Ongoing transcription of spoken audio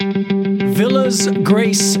Villas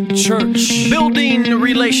Grace Church. Building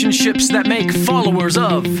relationships that make followers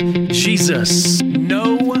of Jesus.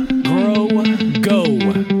 Know, grow, go.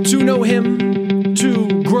 To know Him,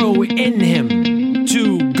 to grow in Him,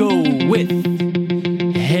 to go with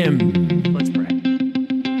Him. Let's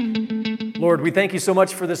pray. Lord, we thank you so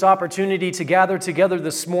much for this opportunity to gather together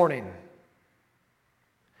this morning.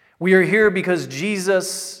 We are here because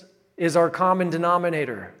Jesus is our common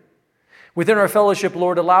denominator. Within our fellowship,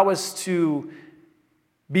 Lord, allow us to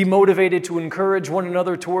be motivated to encourage one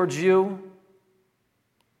another towards you.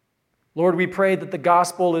 Lord, we pray that the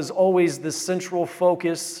gospel is always the central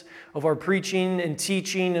focus of our preaching and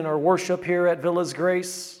teaching and our worship here at Villas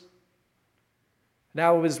Grace.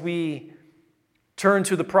 Now, as we turn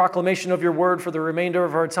to the proclamation of your word for the remainder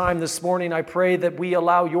of our time this morning, I pray that we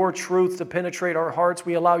allow your truth to penetrate our hearts.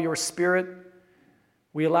 We allow your Spirit.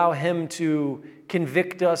 We allow Him to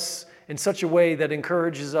convict us in such a way that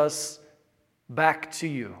encourages us back to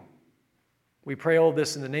you. We pray all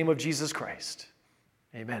this in the name of Jesus Christ.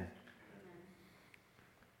 Amen.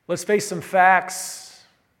 Let's face some facts.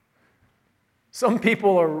 Some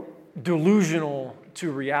people are delusional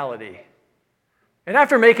to reality. And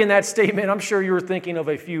after making that statement, I'm sure you were thinking of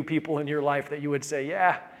a few people in your life that you would say,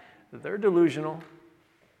 yeah, they're delusional.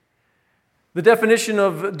 The definition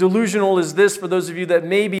of delusional is this, for those of you that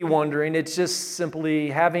may be wondering. It's just simply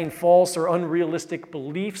having false or unrealistic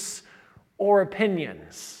beliefs or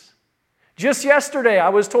opinions. Just yesterday, I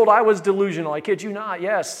was told I was delusional. I kid you not,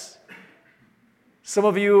 yes. Some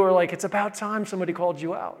of you are like, it's about time somebody called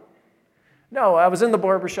you out. No, I was in the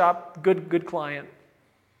barbershop, good client.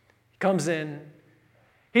 He comes in.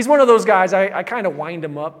 He's one of those guys, I kind of wind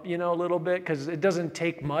him up, a little bit, because it doesn't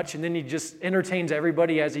take much, and then he just entertains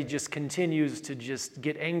everybody as he just continues to just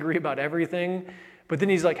get angry about everything. But then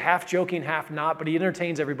he's like half joking, half not, but he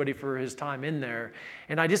entertains everybody for his time in there.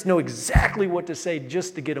 And I just know exactly what to say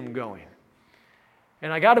just to get him going.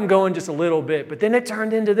 And I got him going just a little bit, but then it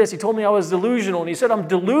turned into this. He told me I was delusional, and he said, I'm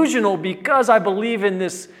delusional because I believe in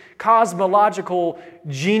this cosmological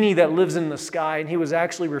genie that lives in the sky, and he was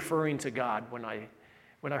actually referring to God when I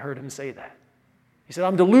heard him say that. He said,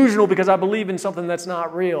 I'm delusional because I believe in something that's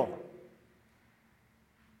not real.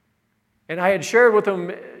 And I had shared with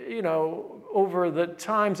him, over the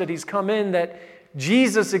times that he's come in, that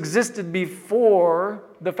Jesus existed before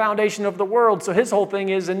the foundation of the world. So his whole thing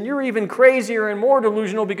is, and you're even crazier and more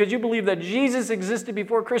delusional because you believe that Jesus existed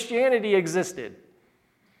before Christianity existed.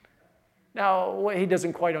 Now, what he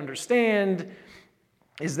doesn't quite understand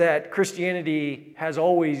is that Christianity has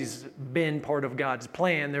always been part of God's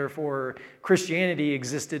plan. Therefore, Christianity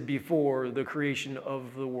existed before the creation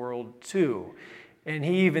of the world too. And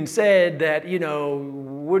he even said that,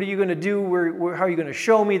 what are you going to do? How are you going to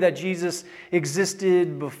show me that Jesus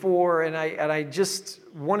existed before? And I just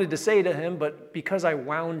wanted to say to him, but because I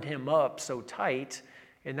wound him up so tight,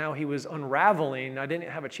 and now he was unraveling, I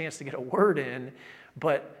didn't have a chance to get a word in,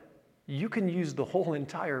 but you can use the whole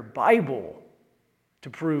entire Bible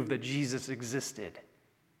to prove that Jesus existed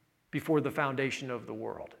before the foundation of the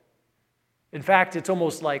world. In fact, it's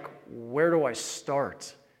almost like, where do I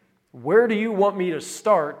start? Where do you want me to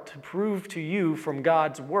start to prove to you from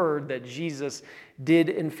God's word that Jesus did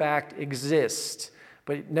in fact exist?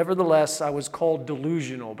 But nevertheless, I was called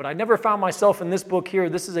delusional. But I never found myself in this book here.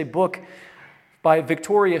 This is a book by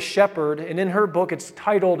Victoria Shepherd, and in her book it's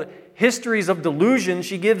titled Histories of Delusion.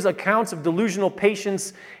 She gives accounts of delusional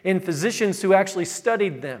patients and physicians who actually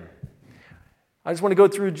studied them. I just want to go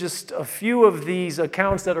through just a few of these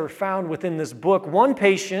accounts that are found within this book. One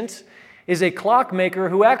patient is a clockmaker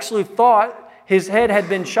who actually thought his head had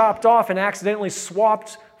been chopped off and accidentally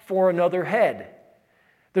swapped for another head.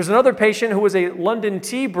 There's another patient who was a London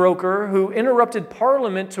tea broker who interrupted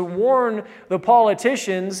Parliament to warn the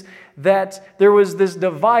politicians that there was this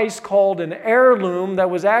device called an heirloom that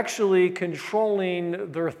was actually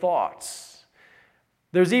controlling their thoughts.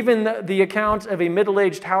 There's even the account of a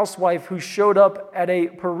middle-aged housewife who showed up at a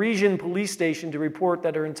Parisian police station to report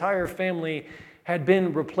that her entire family had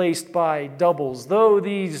been replaced by doubles. Though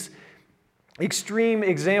these extreme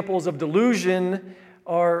examples of delusion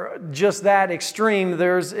are just that extreme,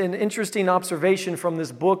 there's an interesting observation from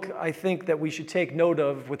this book I think that we should take note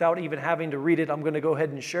of without even having to read it. I'm going to go ahead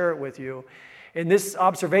and share it with you. And this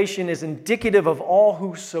observation is indicative of all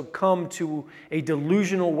who succumb to a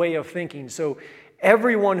delusional way of thinking. So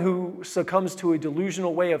everyone who succumbs to a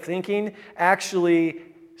delusional way of thinking actually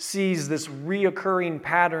sees this reoccurring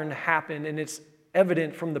pattern happen, and it's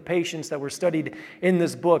evident from the patients that were studied in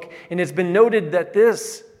this book. And it's been noted that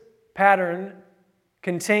this pattern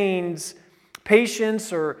contains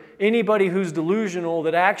patients or anybody who's delusional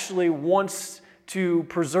that actually wants to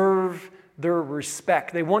preserve their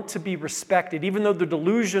respect. They want to be respected. Even though they're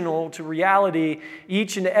delusional to reality,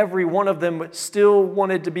 each and every one of them still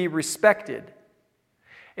wanted to be respected.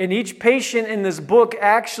 And each patient in this book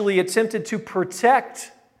actually attempted to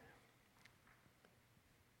protect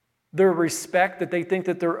their respect that they think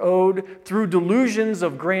that they're owed through delusions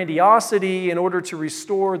of grandiosity in order to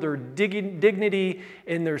restore their dignity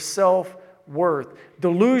and their self-worth.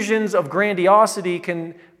 Delusions of grandiosity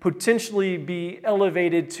can potentially be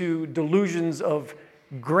elevated to delusions of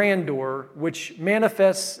grandeur, which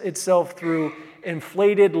manifests itself through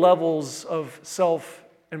inflated levels of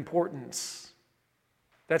self-importance.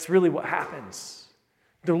 That's really what happens.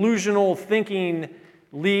 Delusional thinking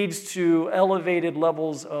leads to elevated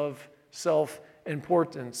levels of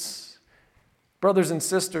self-importance. Brothers and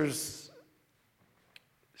sisters,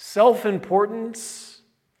 self-importance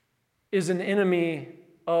is an enemy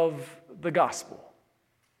of the gospel.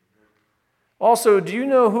 Also, do you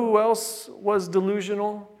know who else was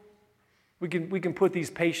delusional? We can put these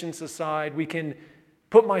patients aside. We can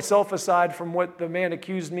put myself aside from what the man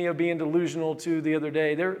accused me of being delusional to the other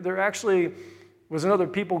day. There actually was another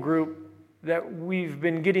people group that we've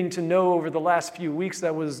been getting to know over the last few weeks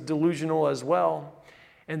that was delusional as well.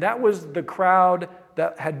 And that was the crowd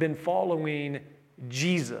that had been following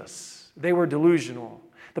Jesus. They were delusional.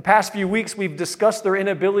 The past few weeks we've discussed their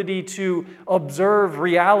inability to observe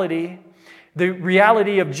reality, the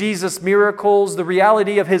reality of Jesus' miracles, the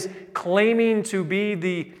reality of his claiming to be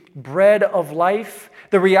the bread of life,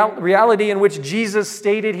 the reality in which Jesus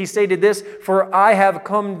stated this, "For I have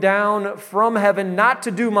come down from heaven not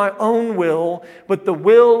to do my own will, but the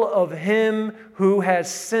will of him who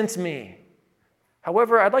has sent me."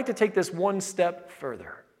 However, I'd like to take this one step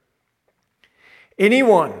further.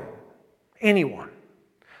 Anyone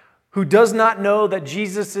who does not know that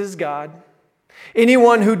Jesus is God,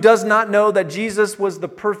 anyone who does not know that Jesus was the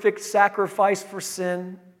perfect sacrifice for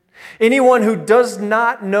sin, anyone who does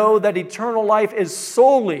not know that eternal life is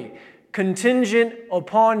solely contingent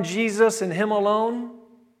upon Jesus and him alone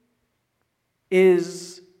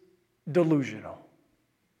is delusional.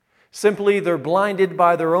 Simply, they're blinded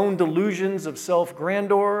by their own delusions of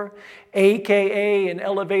self-grandeur, aka an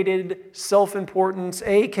elevated self-importance,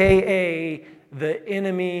 aka the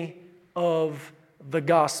enemy of the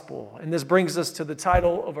gospel. And this brings us to the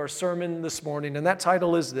title of our sermon this morning, and that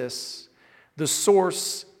title is this: The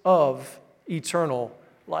Source of Eternal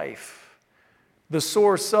Life. The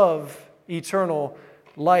source of eternal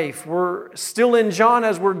life. We're still in John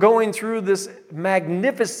as we're going through this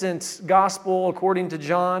magnificent gospel according to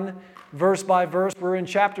John, verse by verse. We're in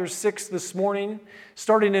chapter 6 this morning,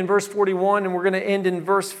 starting in verse 41, and we're going to end in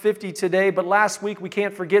verse 50 today. But last week, we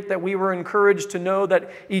can't forget that we were encouraged to know that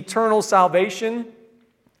eternal salvation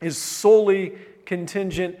is solely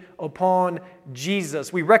contingent upon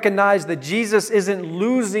Jesus. We recognize that Jesus isn't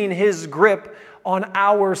losing his grip on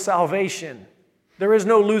our salvation. There is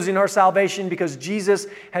no losing our salvation because Jesus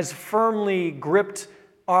has firmly gripped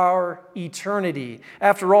our eternity.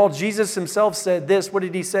 After all, Jesus himself said this. What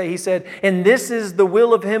did he say? He said, "And this is the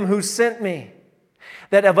will of him who sent me,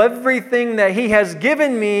 that of everything that he has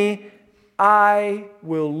given me, I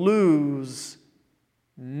will lose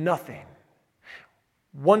nothing."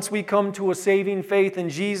 Once we come to a saving faith in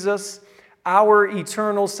Jesus, our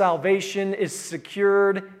eternal salvation is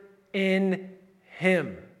secured in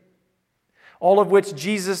him. All of which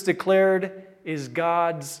Jesus declared is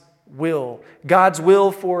God's will. God's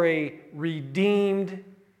will for a redeemed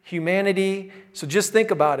humanity. So just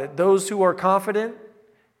think about it. Those who are confident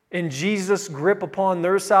in Jesus' grip upon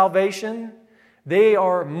their salvation, they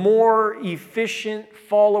are more efficient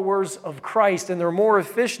followers of Christ, and they're more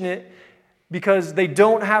efficient because they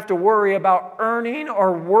don't have to worry about earning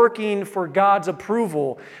or working for God's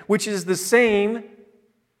approval, which is the same.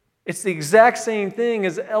 It's the exact same thing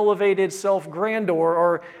as elevated self-grandeur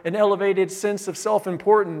or an elevated sense of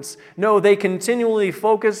self-importance. No, they continually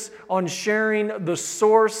focus on sharing the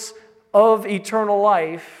source of eternal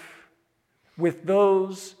life with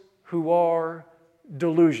those who are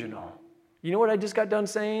delusional. You know what I just got done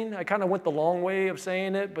saying? I kind of went the long way of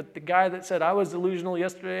saying it, but the guy that said I was delusional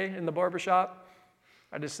yesterday in the barbershop,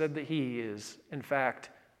 I just said that he is, in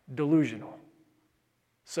fact, delusional.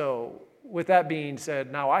 So, with that being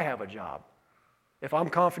said, now I have a job. If I'm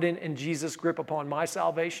confident in Jesus' grip upon my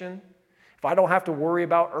salvation, if I don't have to worry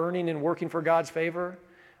about earning and working for God's favor,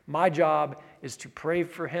 my job is to pray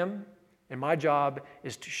for him, and my job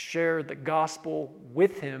is to share the gospel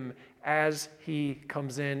with him as he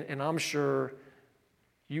comes in. And I'm sure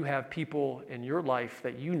you have people in your life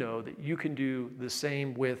that you know that you can do the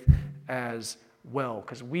same with as well,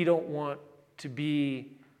 because we don't want to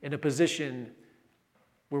be in a position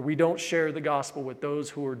where we don't share the gospel with those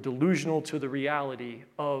who are delusional to the reality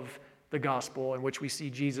of the gospel, in which we see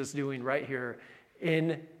Jesus doing right here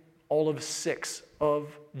in all of 6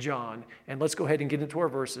 of John. And let's go ahead and get into our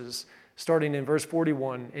verses, starting in verse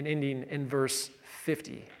 41 and ending in verse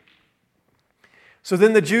 50. So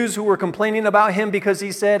then the Jews who were complaining about him because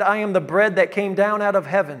he said, I am the bread that came down out of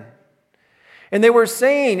heaven. And they were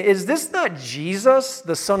saying, is this not Jesus,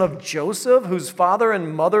 the son of Joseph, whose father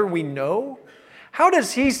and mother we know? How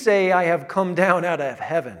does he say, I have come down out of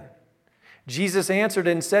heaven? Jesus answered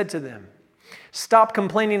and said to them, stop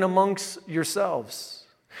complaining amongst yourselves.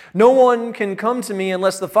 No one can come to me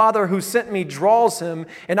unless the Father who sent me draws him,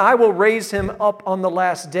 and I will raise him up on the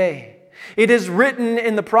last day. It is written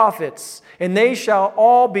in the prophets, and they shall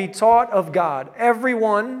all be taught of God.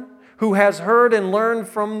 Everyone who has heard and learned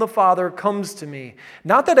from the Father comes to me.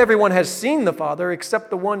 Not that everyone has seen the Father, except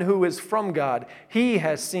the one who is from God. He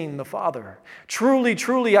has seen the Father. Truly,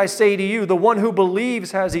 truly, I say to you, the one who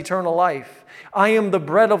believes has eternal life. I am the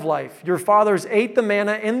bread of life. Your fathers ate the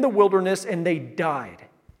manna in the wilderness, and they died.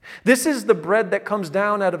 This is the bread that comes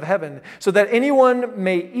down out of heaven, so that anyone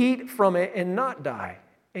may eat from it and not die.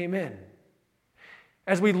 Amen.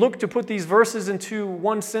 As we look to put these verses into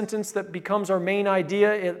one sentence that becomes our main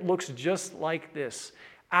idea, it looks just like this.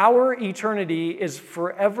 Our eternity is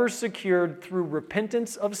forever secured through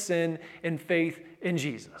repentance of sin and faith in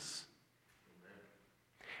Jesus.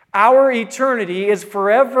 Our eternity is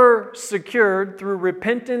forever secured through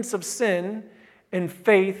repentance of sin and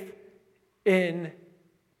faith in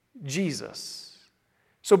Jesus.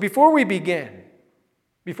 So before we begin,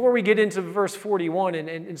 before we get into verse 41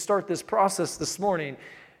 and start this process this morning,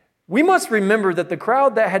 we must remember that the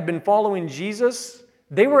crowd that had been following Jesus,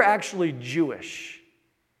 they were actually Jewish.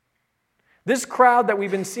 This crowd that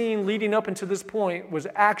we've been seeing leading up until this point was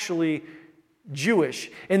actually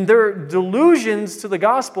Jewish. And their delusions to the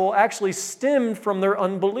gospel actually stemmed from their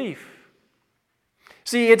unbelief.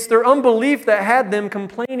 See, it's their unbelief that had them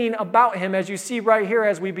complaining about him, as you see right here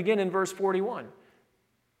as we begin in verse 41.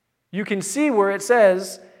 You can see where it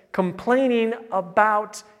says, complaining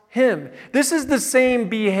about him. This is the same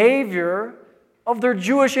behavior of their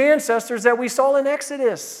Jewish ancestors that we saw in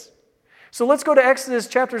Exodus. So let's go to Exodus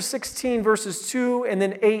chapter 16, verses 2 and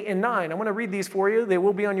then 8 and 9. I'm going to read these for you. They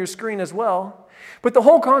will be on your screen as well. But the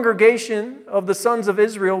whole congregation of the sons of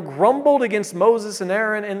Israel grumbled against Moses and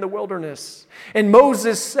Aaron in the wilderness. And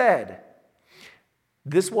Moses said,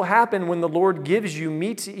 this will happen when the Lord gives you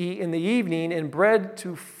meat to eat in the evening and bread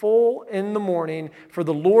to full in the morning, for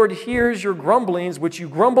the Lord hears your grumblings, which you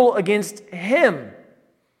grumble against him.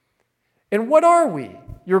 And what are we?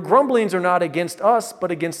 Your grumblings are not against us, but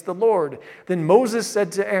against the Lord. Then Moses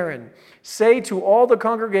said to Aaron, say to all the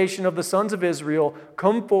congregation of the sons of Israel,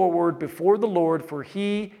 come forward before the Lord, for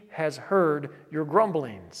he has heard your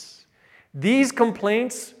grumblings. These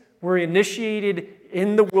complaints were initiated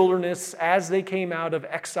in the wilderness as they came out of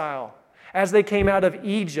exile, as they came out of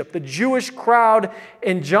Egypt. The Jewish crowd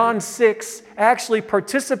in John 6 actually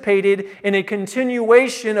participated in a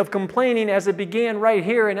continuation of complaining as it began right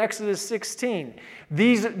here in Exodus 16.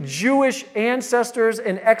 These Jewish ancestors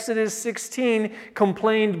in Exodus 16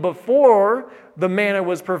 complained before the manna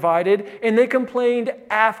was provided, and they complained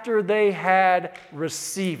after they had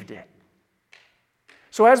received it.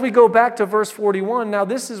 So as we go back to verse 41, now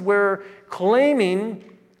this is where claiming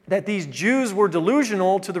that these Jews were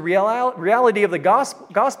delusional to the reality of the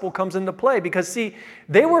gospel comes into play. Because, see,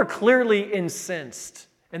 they were clearly incensed.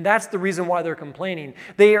 And that's the reason why they're complaining.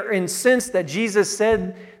 They are incensed that Jesus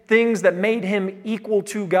said things that made him equal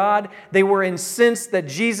to God. They were incensed that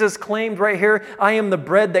Jesus claimed right here, I am the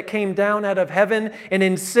bread that came down out of heaven. And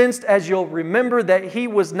incensed, as you'll remember, that he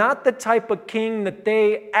was not the type of king that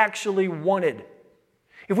they actually wanted.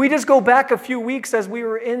 If we just go back a few weeks as we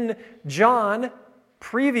were in John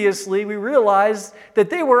previously, we realized that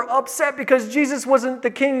they were upset because Jesus wasn't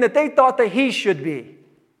the king that they thought that he should be.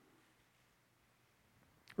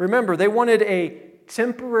 Remember, they wanted a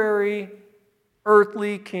temporary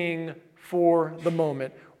earthly king for the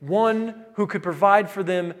moment, one who could provide for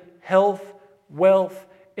them health, wealth,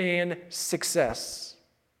 and success.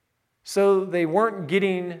 So they weren't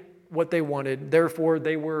getting what they wanted. Therefore,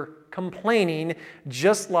 they were complaining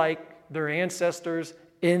just like their ancestors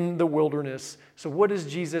in the wilderness. So what does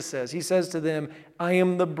Jesus say? He says to them, I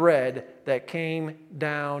am the bread that came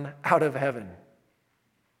down out of heaven.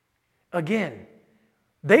 Again,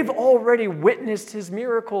 they've already witnessed his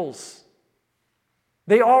miracles.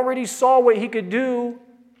 They already saw what he could do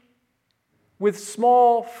with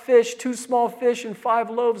small fish, 2 small fish and 5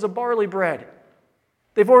 loaves of barley bread.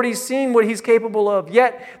 They've already seen what he's capable of,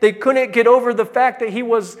 yet they couldn't get over the fact that he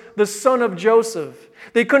was the son of Joseph.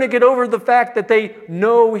 They couldn't get over the fact that they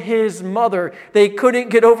know his mother. They couldn't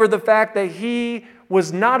get over the fact that he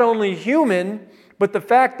was not only human, but the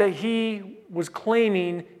fact that he was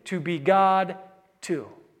claiming to be God too.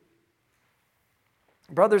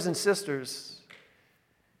 Brothers and sisters,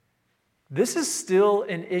 this is still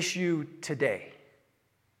an issue today.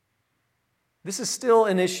 This is still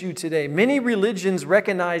an issue today. Many religions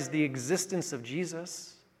recognize the existence of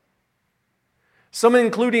Jesus. Some,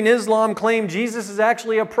 including Islam, claim Jesus is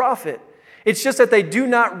actually a prophet. It's just that they do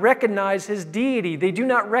not recognize his deity. They do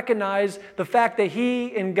not recognize the fact that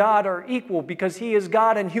he and God are equal because he is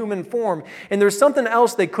God in human form. And there's something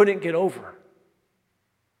else they couldn't get over.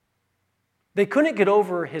 They couldn't get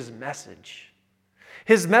over his message.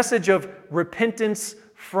 His message of repentance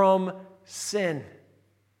from sin.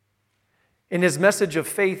 And his message of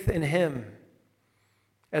faith in him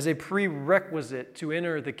as a prerequisite to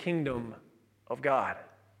enter the kingdom of God.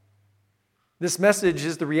 This message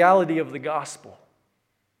is the reality of the gospel.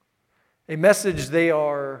 A message they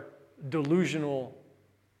are delusional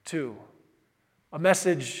to. A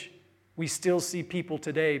message we still see people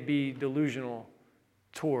today be delusional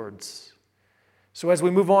towards. So as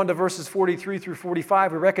we move on to verses 43 through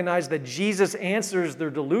 45, we recognize that Jesus answers their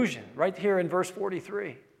delusion right here in verse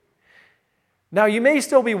 43. Now, you may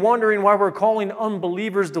still be wondering why we're calling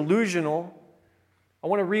unbelievers delusional. I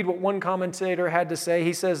want to read what one commentator had to say.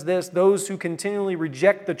 He says this: those who continually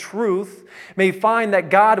reject the truth may find that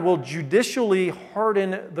God will judicially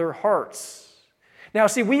harden their hearts. Now,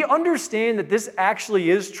 see, we understand that this actually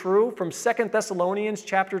is true from 2 Thessalonians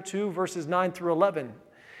chapter 2, verses 9 through 11.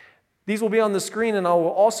 These will be on the screen, and I will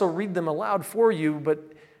also read them aloud for you,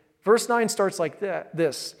 but verse 9 starts like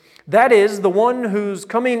this. That is, the one whose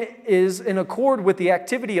coming is in accord with the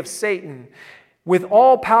activity of Satan, with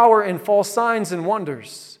all power and false signs and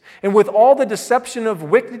wonders, and with all the deception of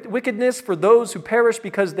wickedness for those who perish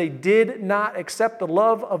because they did not accept the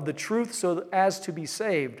love of the truth so as to be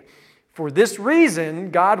saved. For this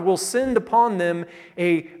reason, God will send upon them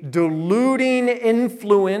a deluding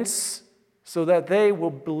influence so that they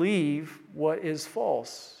will believe what is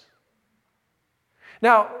false.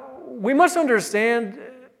 Now, we must understand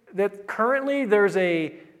that currently there's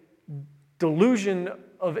a delusion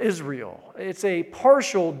of Israel. It's a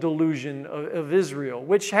partial delusion of Israel,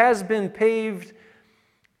 which has been paved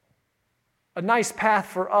a nice path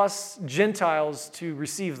for us Gentiles to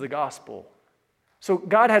receive the gospel. So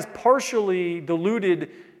God has partially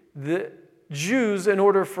deluded the Jews in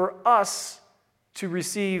order for us to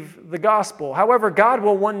receive the gospel. However, God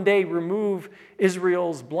will one day remove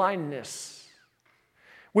Israel's blindness,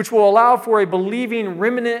 which will allow for a believing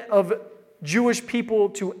remnant of Jewish people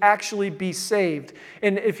to actually be saved.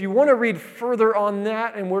 And if you want to read further on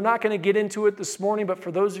that, and we're not going to get into it this morning, but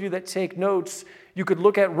for those of you that take notes, you could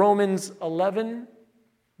look at Romans 11,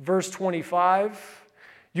 verse 25.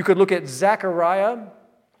 You could look at Zechariah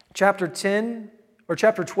chapter 10, or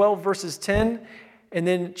chapter 12, verses 10, and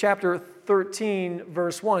then chapter 13,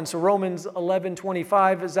 verse 1. So Romans 11,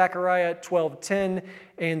 25, Zechariah 12, 10,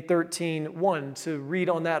 and 13, 1, to read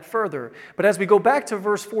on that further. But as we go back to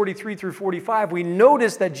verse 43 through 45, we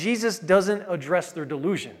notice that Jesus doesn't address their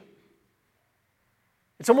delusion.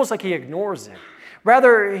 It's almost like he ignores it.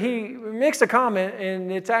 Rather, he makes a comment, and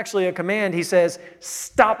it's actually a command. He says,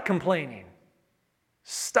 stop complaining.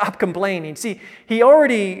 Stop complaining. See, he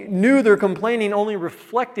already knew their complaining only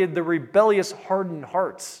reflected the rebellious, hardened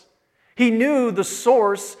hearts. He knew the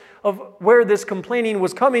source of where this complaining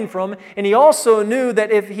was coming from, and he also knew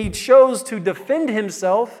that if he chose to defend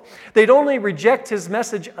himself, they'd only reject his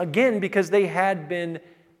message again because they had been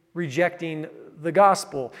rejecting the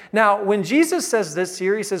gospel. Now, when Jesus says this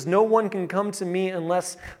here, he says, no one can come to me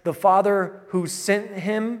unless the Father who sent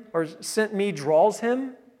him or sent me draws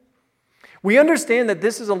him. We understand that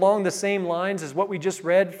this is along the same lines as what we just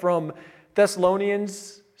read from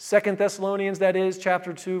Thessalonians, 2 Thessalonians, that is,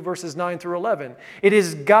 chapter 2, verses 9 through 11. It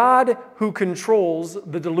is God who controls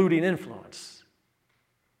the deluding influence.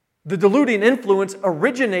 The deluding influence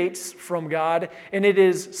originates from God, and it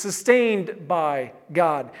is sustained by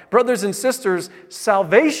God. Brothers and sisters,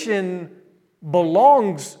 salvation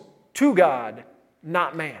belongs to God,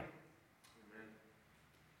 not man.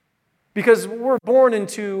 Because we're born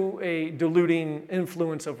into a deluding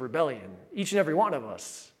influence of rebellion, each and every one of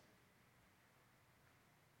us.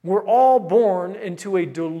 We're all born into a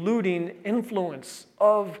deluding influence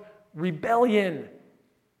of rebellion.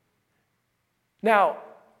 Now,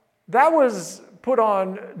 that was put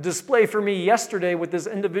on display for me yesterday with this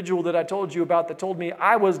individual that I told you about that told me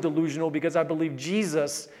I was delusional because I believe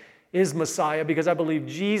Jesus is Messiah, because I believe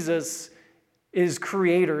Jesus is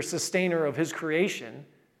creator, sustainer of his creation.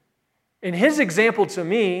 And his example to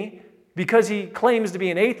me, because he claims to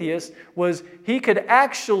be an atheist, was he could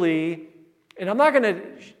actually, and I'm not going to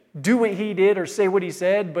do what he did or say what he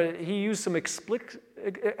said, but he used some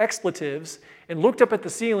expletives and looked up at the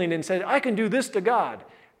ceiling and said, I can do this to God.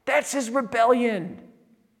 That's his rebellion.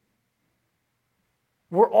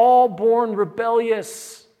 We're all born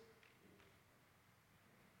rebellious.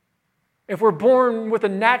 If we're born with a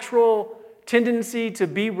natural tendency to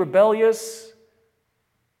be rebellious,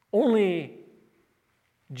 only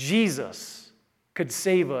Jesus could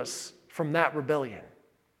save us from that rebellion.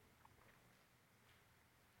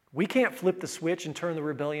 We can't flip the switch and turn the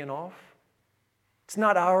rebellion off. It's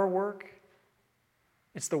not our work.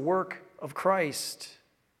 It's the work of Christ.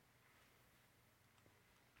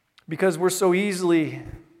 Because we're so easily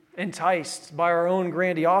enticed by our own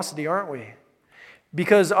grandiosity, aren't we?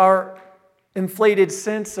 Because our inflated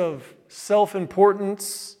sense of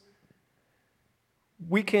self-importance,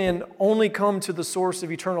 we can only come to the source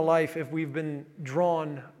of eternal life if we've been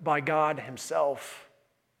drawn by God himself.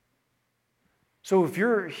 So if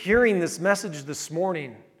you're hearing this message this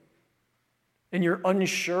morning and you're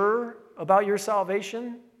unsure about your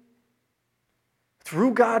salvation,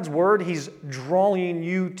 through God's word, he's drawing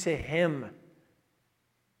you to him.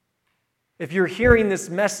 If you're hearing this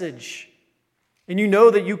message and you know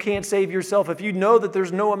that you can't save yourself, if you know that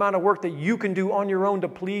there's no amount of work that you can do on your own to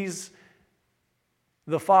please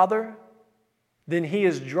the Father, then he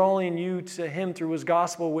is drawing you to him through his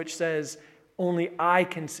gospel, which says, only I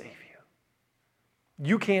can save you.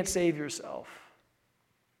 You can't save yourself.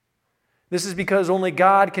 This is because only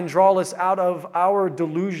God can draw us out of our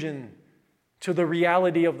delusion to the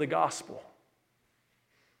reality of the gospel.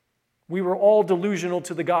 We were all delusional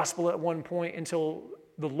to the gospel at one point until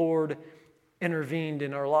the Lord intervened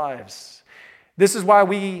in our lives. This is why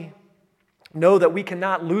we know that we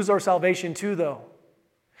cannot lose our salvation too, though.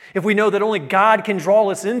 If we know that only God can draw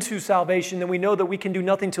us into salvation, then we know that we can do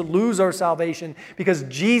nothing to lose our salvation, because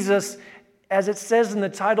Jesus, as it says in the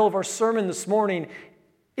title of our sermon this morning,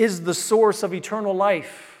 is the source of eternal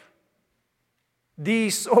life. The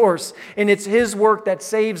source. And it's his work that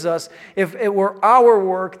saves us. If it were our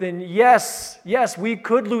work, then yes, we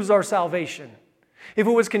could lose our salvation. If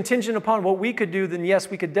it was contingent upon what we could do, then yes,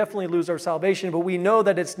 we could definitely lose our salvation, but we know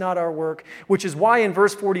that it's not our work, which is why in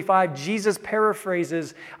verse 45, Jesus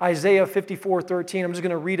paraphrases Isaiah 54:13. I'm just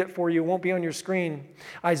going to read it for you. It won't be on your screen.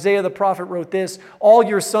 Isaiah the prophet wrote this: all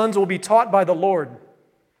your sons will be taught by the Lord,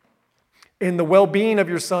 and the well-being of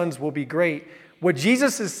your sons will be great. What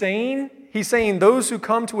Jesus is saying, he's saying those who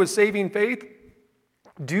come to a saving faith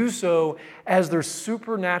do so as they're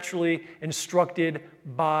supernaturally instructed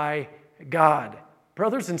by God.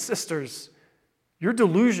 Brothers and sisters, you're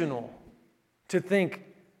delusional to think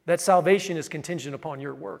that salvation is contingent upon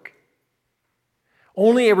your work.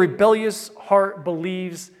 Only a rebellious heart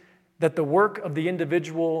believes that the work of the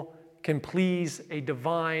individual can please a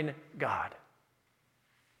divine God.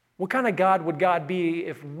 What kind of God would God be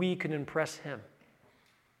if we could impress him?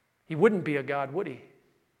 He wouldn't be a God, would he?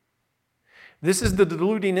 This is the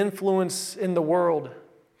deluding influence in the world.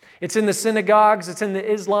 It's in the synagogues, it's in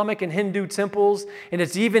the Islamic and Hindu temples, and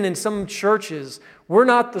it's even in some churches. We're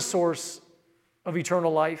not the source of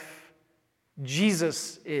eternal life.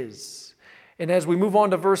 Jesus is. And as we move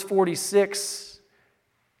on to verse 46,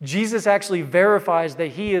 Jesus actually verifies that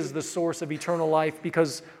he is the source of eternal life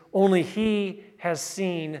because only he has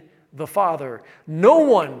seen the Father. No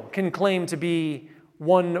one can claim to be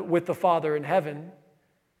one with the Father in heaven.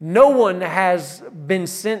 No one has been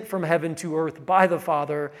sent from heaven to earth by the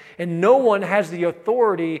Father, and no one has the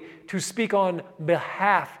authority to speak on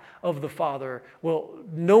behalf of the Father. Well,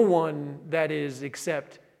 no one, that is,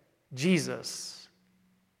 except Jesus.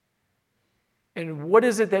 And what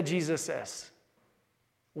is it that Jesus says?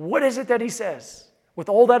 What is it that he says? With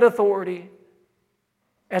all that authority,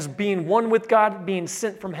 as being one with God, being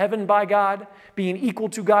sent from heaven by God, being equal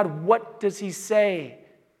to God, what does he say?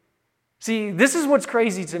 See, this is what's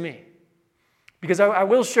crazy to me, because I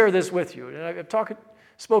will share this with you. And I've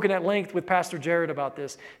spoken at length with Pastor Jared about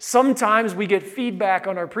this. Sometimes we get feedback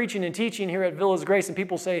on our preaching and teaching here at Villa's Grace, and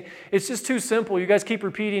people say, it's just too simple. You guys keep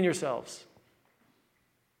repeating yourselves.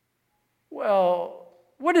 Well,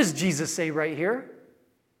 what does Jesus say right here?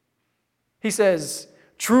 He says,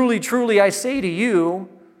 truly, truly, I say to you,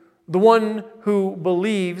 the one who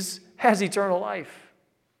believes has eternal life.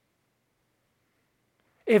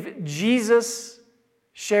 If Jesus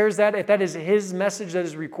shares that, if that is his message that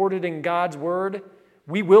is recorded in God's word,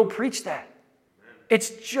 we will preach that.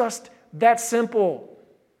 It's just that simple.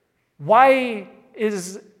 Why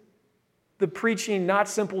is the preaching not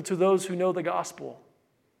simple to those who know the gospel,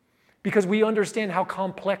 because we understand how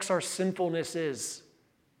complex our sinfulness is.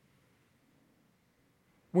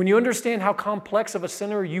 When you understand how complex of a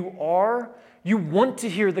sinner you are, you want to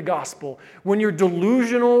hear the gospel. When you're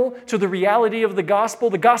delusional to the reality of the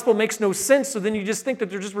gospel makes no sense, so then you just think that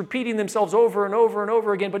they're just repeating themselves over and over and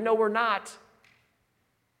over again, but no, we're not.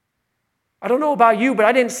 I don't know about you, but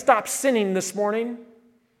I didn't stop sinning this morning.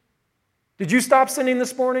 Did you stop sinning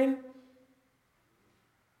this morning?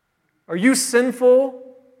 Are you sinful?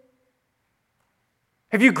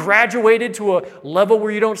 Have you graduated to a level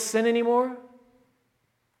where you don't sin anymore?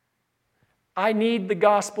 I need the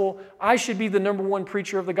gospel. I should be the number one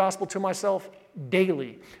preacher of the gospel to myself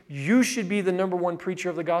daily. You should be the number one preacher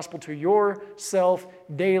of the gospel to yourself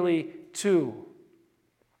daily too.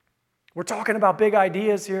 We're talking about big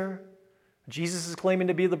ideas here. Jesus is claiming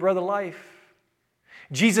to be the bread of life.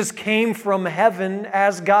 Jesus came from heaven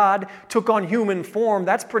as God, took on human form.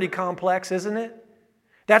 That's pretty complex, isn't it?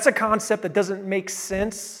 That's a concept that doesn't make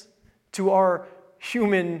sense to our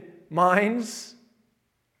human minds.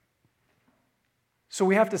 So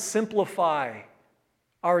we have to simplify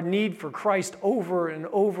our need for Christ over and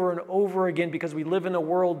over and over again, because we live in a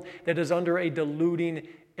world that is under a deluding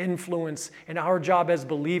influence, and our job as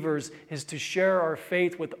believers is to share our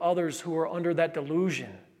faith with others who are under that delusion.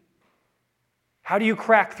 How do you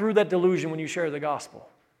crack through that delusion when you share the gospel?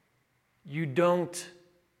 You don't,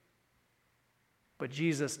 but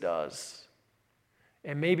Jesus does.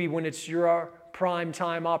 And maybe when it's your prime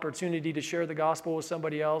time opportunity to share the gospel with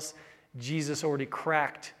somebody else, Jesus already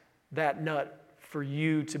cracked that nut for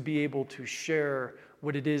you to be able to share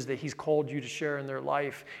what it is that He's called you to share in their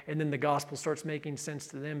life. And then the gospel starts making sense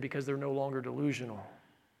to them because they're no longer delusional.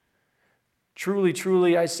 Truly,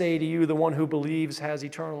 truly, I say to you, the one who believes has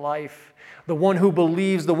eternal life. The one who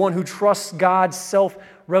believes, the one who trusts God's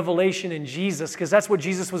self-revelation in Jesus, because that's what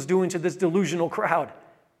Jesus was doing to this delusional crowd.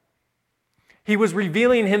 He was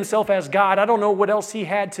revealing Himself as God. I don't know what else He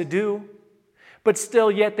had to do. But still,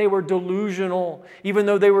 yet they were delusional, even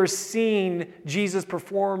though they were seeing Jesus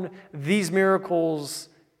perform these miracles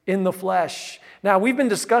in the flesh. Now, we've been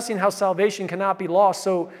discussing how salvation cannot be lost.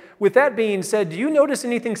 So with that being said, do you notice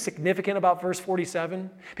anything significant about verse 47?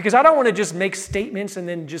 Because I don't want to just make statements and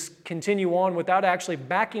then just continue on without actually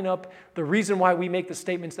backing up the reason why we make the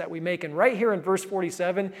statements that we make. And right here in verse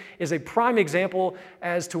 47 is a prime example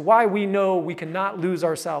as to why we know we cannot lose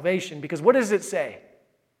our salvation. Because what does it say?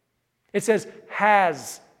 It says,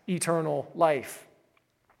 has eternal life.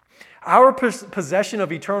 Our possession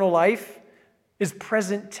of eternal life is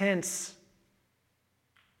present tense.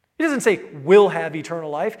 It doesn't say will have eternal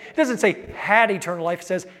life. It doesn't say had eternal life. It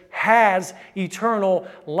says has eternal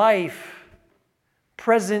life.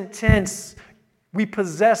 Present tense. We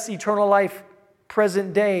possess eternal life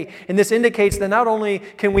present day. And this indicates that not only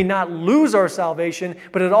can we not lose our salvation,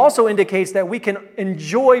 but it also indicates that we can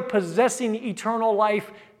enjoy possessing eternal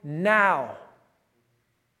life now.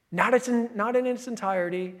 Not in its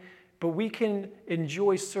entirety, but we can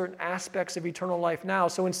enjoy certain aspects of eternal life now.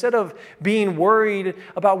 So instead of being worried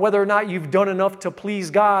about whether or not you've done enough to please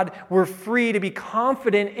God, we're free to be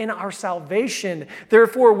confident in our salvation.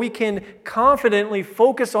 Therefore, we can confidently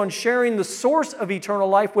focus on sharing the source of eternal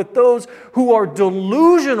life with those who are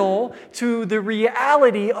delusional to the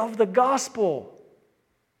reality of the gospel.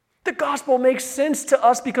 The gospel makes sense to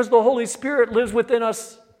us because the Holy Spirit lives within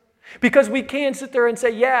us. Because we can sit there and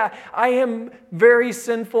say, yeah, I am very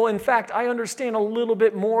sinful. In fact, I understand a little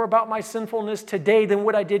bit more about my sinfulness today than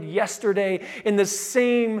what I did yesterday. In the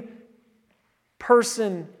same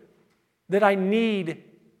person that I need,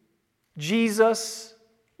 Jesus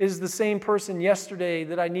is the same person yesterday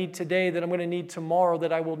that I need today, that I'm going to need tomorrow,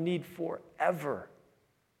 that I will need forever.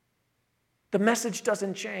 The message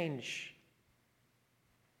doesn't change.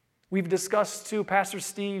 We've discussed too, Pastor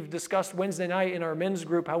Steve discussed Wednesday night in our men's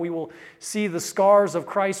group how we will see the scars of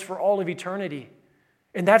Christ for all of eternity.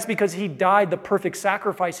 And that's because He died the perfect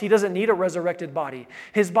sacrifice. He doesn't need a resurrected body.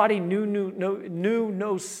 His body knew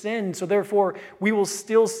no sin. So therefore, we will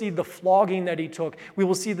still see the flogging that He took. We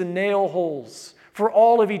will see the nail holes for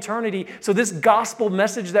all of eternity. So this gospel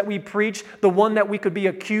message that we preach, the one that we could be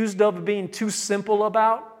accused of being too simple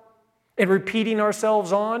about, and repeating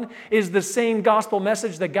ourselves on, is the same gospel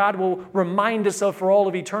message that God will remind us of for all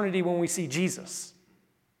of eternity when we see Jesus.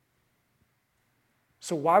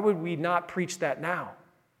 So why would we not preach that now?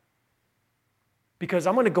 Because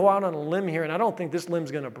I'm going to go out on a limb here, and I don't think this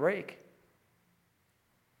limb's going to break.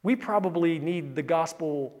 We probably need the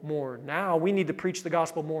gospel more now. We need to preach the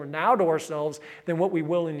gospel more now to ourselves than what we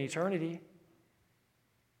will in eternity.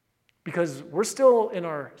 Because we're still in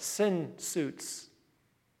our sin suits.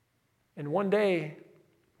 And one day,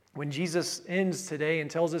 when Jesus ends today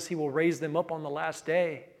and tells us he will raise them up on the last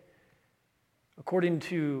day, according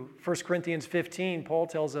to 1 Corinthians 15, Paul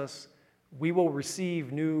tells us we will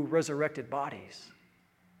receive new resurrected bodies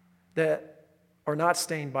that are not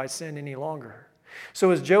stained by sin any longer.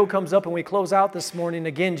 So as Joe comes up and we close out this morning,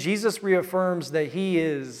 again, Jesus reaffirms that he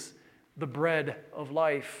is the bread of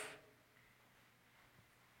life.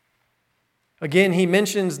 Again, he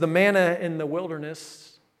mentions the manna in the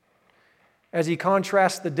wilderness as he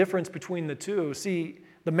contrasts the difference between the two. See,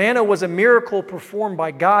 the manna was a miracle performed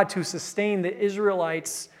by God to sustain the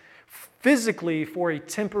Israelites physically for a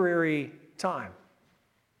temporary time,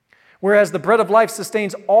 whereas the bread of life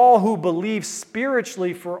sustains all who believe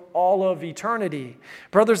spiritually for all of eternity.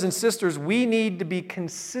 Brothers and sisters, we need to be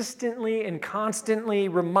consistently and constantly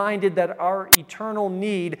reminded that our eternal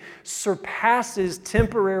need surpasses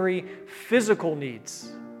temporary physical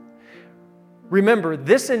needs. Remember,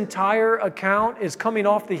 this entire account is coming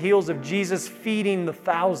off the heels of Jesus feeding the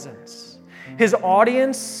thousands. His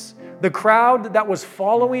audience, the crowd that was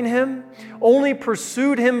following him, only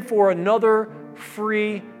pursued him for another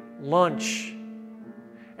free lunch.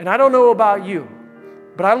 And I don't know about you,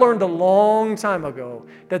 but I learned a long time ago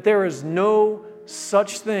that there is no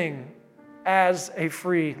such thing as a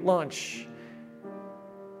free lunch.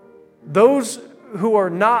 Those who are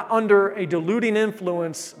not under a deluding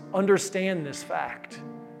influence understand this fact.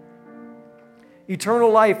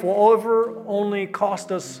 Eternal life will ever only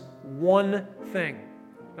cost us one thing.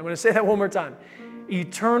 I'm going to say that one more time.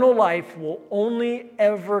 Eternal life will only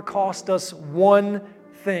ever cost us one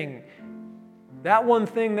thing. That one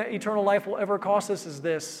thing that eternal life will ever cost us is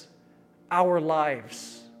this: our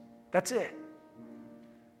lives. That's it.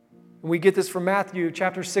 We get this from Matthew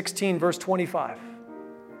chapter 16, verse 25.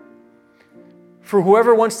 For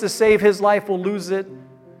whoever wants to save his life will lose it,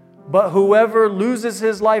 but whoever loses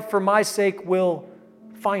his life for my sake will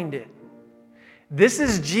find it. This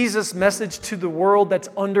is Jesus' message to the world that's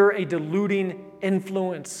under a deluding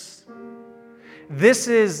influence. This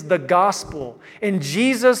is the gospel, and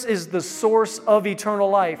Jesus is the source of eternal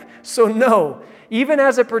life. So no, even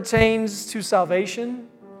as it pertains to salvation,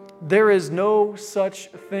 there is no such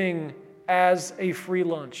thing as a free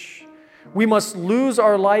lunch. We must lose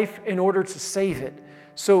our life in order to save it.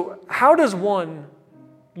 So how does one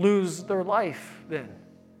lose their life then?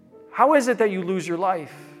 How is it that you lose your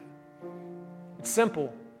life? It's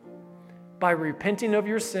simple. By repenting of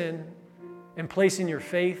your sin and placing your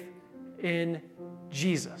faith in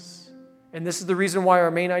Jesus. And this is the reason why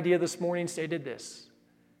our main idea this morning stated this: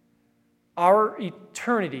 our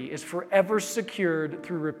eternity is forever secured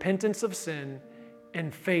through repentance of sin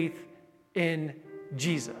and faith in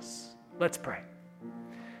Jesus. Let's pray.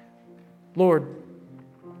 Lord,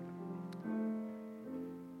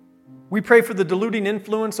 we pray for the deluding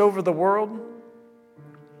influence over the world.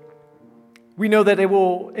 We know that it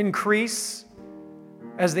will increase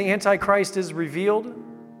as the Antichrist is revealed.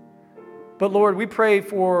 But Lord, we pray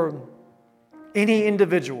for any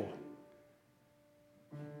individual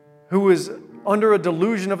who is under a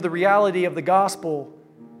delusion of the reality of the gospel.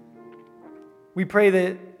 We pray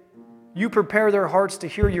that you prepare their hearts to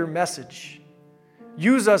hear your message.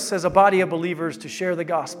 Use us as a body of believers to share the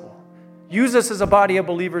gospel. Use us as a body of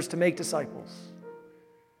believers to make disciples.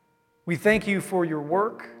 We thank you for your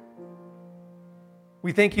work.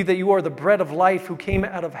 We thank you that you are the bread of life who came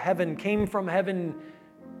out of heaven, came from heaven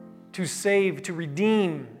to save, to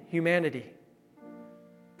redeem humanity.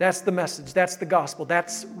 That's the message. That's the gospel.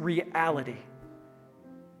 That's reality.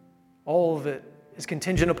 All of it is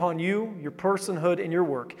contingent upon you, your personhood, and your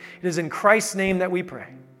work. It is in Christ's name that we pray.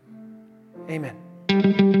 Amen.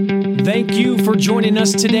 Thank you for joining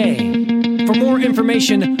us today. For more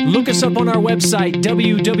information, look us up on our website,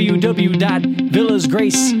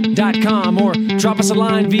 www.villasgrace.com, or drop us a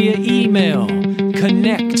line via email,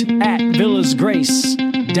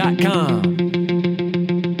 connect@villasgrace.com.